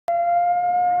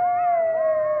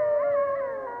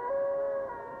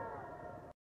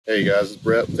Hey guys, it's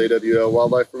Brett with AWL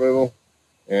Wildlife Removal,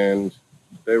 and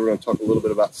today we're going to talk a little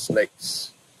bit about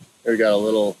snakes. Here we got a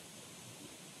little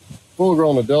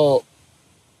full-grown adult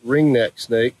ringneck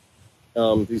snake.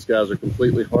 These guys are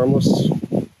completely harmless,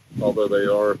 although they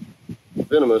are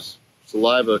venomous.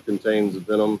 Saliva contains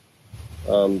venom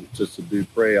to subdue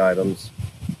prey items.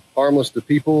 Harmless to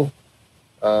people.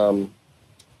 They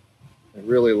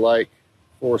really like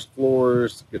forest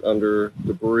floors, get under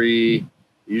debris.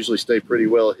 Usually stay pretty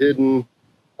well hidden,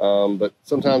 but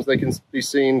sometimes they can be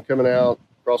seen coming out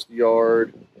across the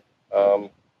yard,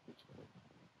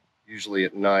 usually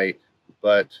at night.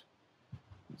 But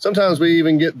sometimes we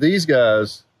even get these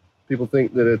guys. People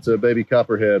think that it's a baby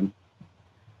copperhead.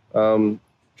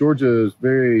 Georgia is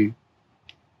very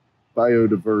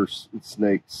biodiverse in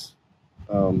snakes.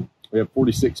 We have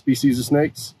 46 species of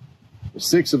snakes.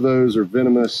 6 of those are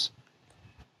venomous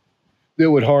that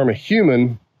would harm a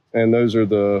human. And those are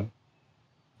the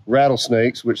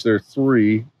rattlesnakes, which there are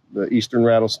 3, the eastern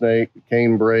rattlesnake, the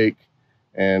canebrake,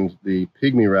 and the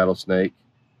pygmy rattlesnake.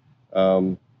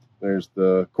 There's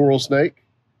the coral snake,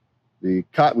 the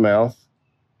cottonmouth,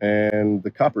 and the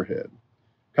copperhead.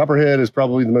 Copperhead is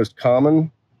probably the most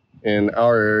common in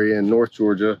our area in North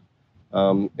Georgia,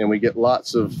 and we get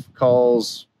lots of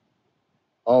calls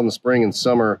all in the spring and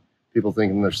summer, people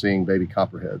thinking they're seeing baby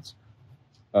copperheads.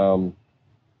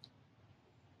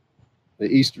 The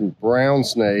eastern brown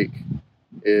snake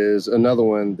is another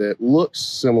one that looks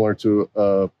similar to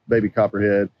a baby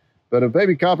copperhead, but a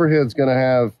baby copperhead is going to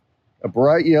have a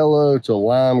bright yellow to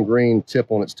lime green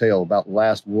tip on its tail, about the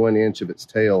last 1 inch of its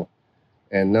tail,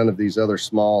 and none of these other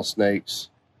small snakes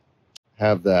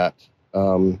have that.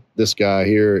 This guy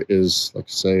here is, like I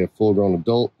say, a full-grown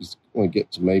adult. He's going to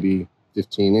get to maybe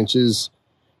 15 inches,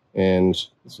 and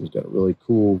this one's got a really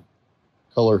cool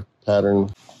color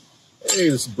pattern. Hey,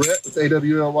 this is Brett with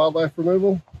AWL Wildlife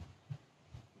Removal.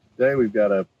 Today we've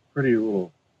got a pretty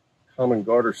little common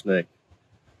garter snake.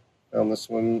 Found this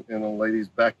one in a lady's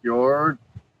backyard.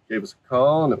 Gave us a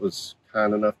call, and it was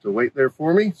kind enough to wait there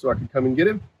for me so I could come and get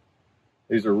him.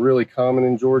 These are really common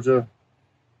in Georgia.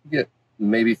 You get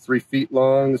maybe 3 feet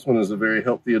long. This one is a very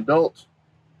healthy adult.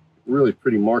 Really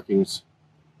pretty markings.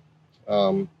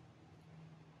 He's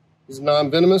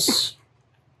non-venomous.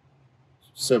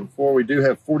 Said before, we do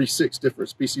have 46 different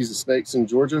species of snakes in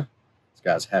Georgia. This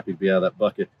guy's happy to be out of that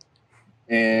bucket.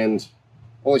 And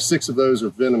only 6 of those are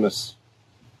venomous.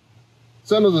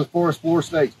 Some of the forest floor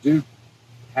snakes do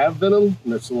have venom in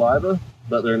their saliva,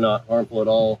 but they're not harmful at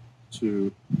all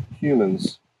to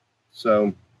humans.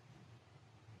 So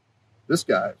this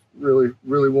guy really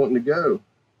wanting to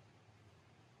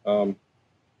go.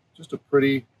 Just a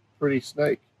pretty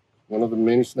snake. One of the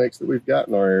many snakes that we've got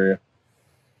in our area.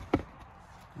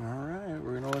 All right,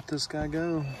 we're gonna let this guy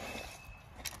go.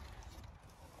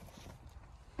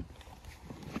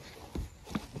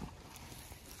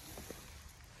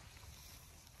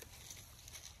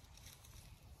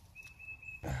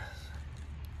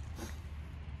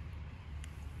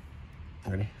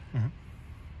 Ready? Mm-hmm.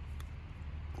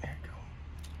 There you go.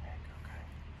 There you go,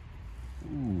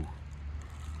 okay. Ooh.